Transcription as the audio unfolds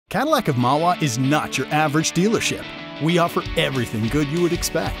Cadillac of Mahwah is not your average dealership. We offer everything good you would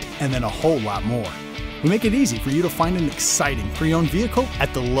expect, and then a whole lot more. We make it easy for you to find an exciting pre-owned vehicle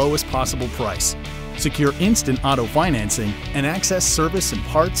at the lowest possible price. Secure instant auto financing and access service and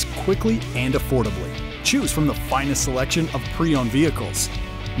parts quickly and affordably. Choose from the finest selection of pre-owned vehicles.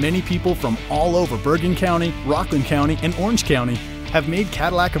 Many people from all over Bergen County, Rockland County, and Orange County have made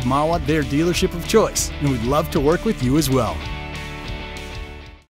Cadillac of Mahwah their dealership of choice, and we'd love to work with you as well.